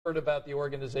Heard about the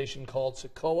organization called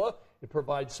CICOA. It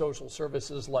provides social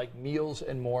services like meals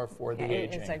and more for the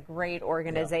aging. It's a great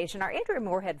organization. Yeah. Our Andrea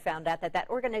Morehead found out that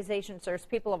organization serves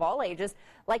people of all ages,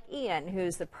 like Ian,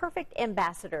 who's the perfect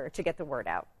ambassador to get the word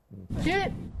out.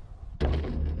 Get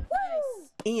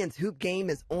Nice. Ian's hoop game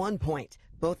is on point,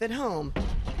 both at home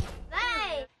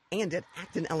and at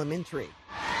Acton Elementary.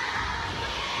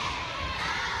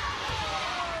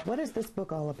 What is this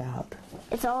book all about?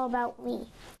 It's all about me.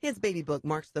 His baby book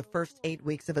marks the first 8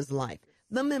 weeks of his life,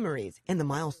 the memories and the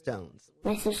milestones.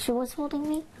 My sister was holding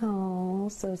me. Oh,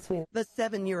 so sweet. The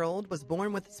 7-year-old was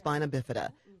born with spina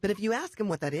bifida, but if you ask him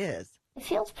what that is, it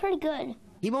feels pretty good.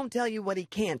 He won't tell you what he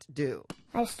can't do.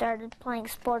 I started playing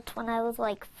sports when I was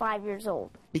like 5 years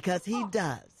old. Because he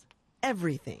does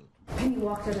everything. Can you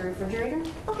walk to the refrigerator?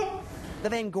 Okay. The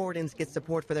VanGordons get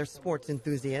support for their sports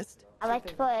enthusiast. I like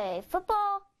to play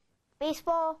football,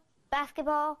 baseball,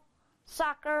 basketball,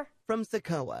 soccer. From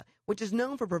CICOA, which is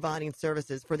known for providing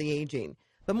services for the aging.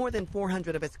 But more than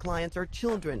 400 of its clients are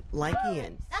children like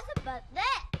Ian. That's about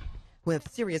that. Who have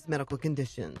serious medical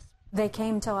conditions. They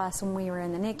came to us when we were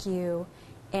in the NICU,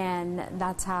 and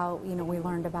that's how, we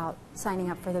learned about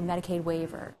signing up for the Medicaid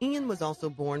waiver. Ian was also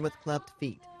born with clubbed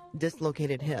feet,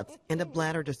 dislocated hips, and a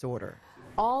bladder disorder.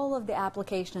 All of the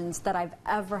applications that I've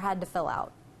ever had to fill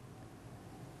out,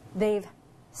 they've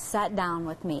sat down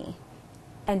with me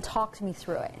and talked me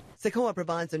through it. CICOA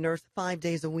provides a nurse 5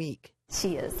 days a week.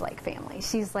 She is like family.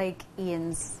 She's like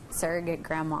Ian's surrogate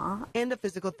grandma. And a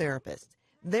physical therapist.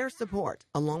 Their support,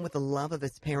 along with the love of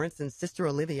his parents and sister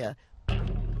Olivia,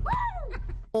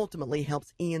 ultimately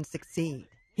helps Ian succeed.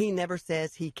 He never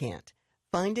says he can't,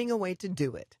 finding a way to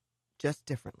do it, just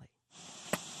differently.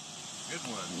 Good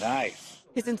one. Nice.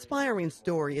 His inspiring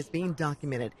story is being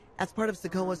documented as part of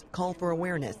CICOA's call for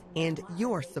awareness and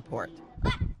your support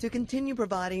to continue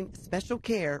providing special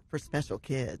care for special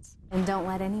kids. And don't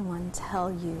let anyone tell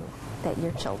you that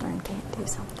your children can't do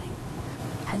something,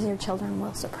 as your children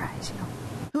will surprise you.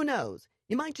 Who knows?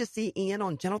 You might just see Ian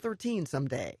on Channel 13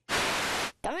 someday.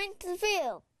 Coming to the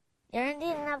field, your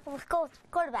Indianapolis Colts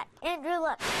quarterback, Andrew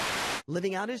Luck.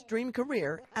 Living out his dream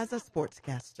career as a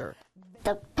sportscaster.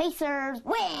 The Pacers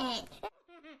win!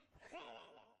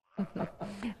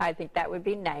 I think that would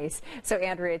be nice. So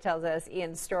Andrea tells us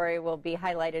Ian's story will be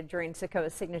highlighted during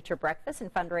CICOA's signature breakfast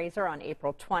and fundraiser on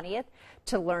April 20th.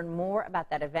 To learn more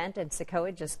about that event and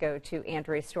CICOA, just go to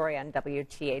Andrea's story on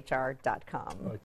WTHR.com.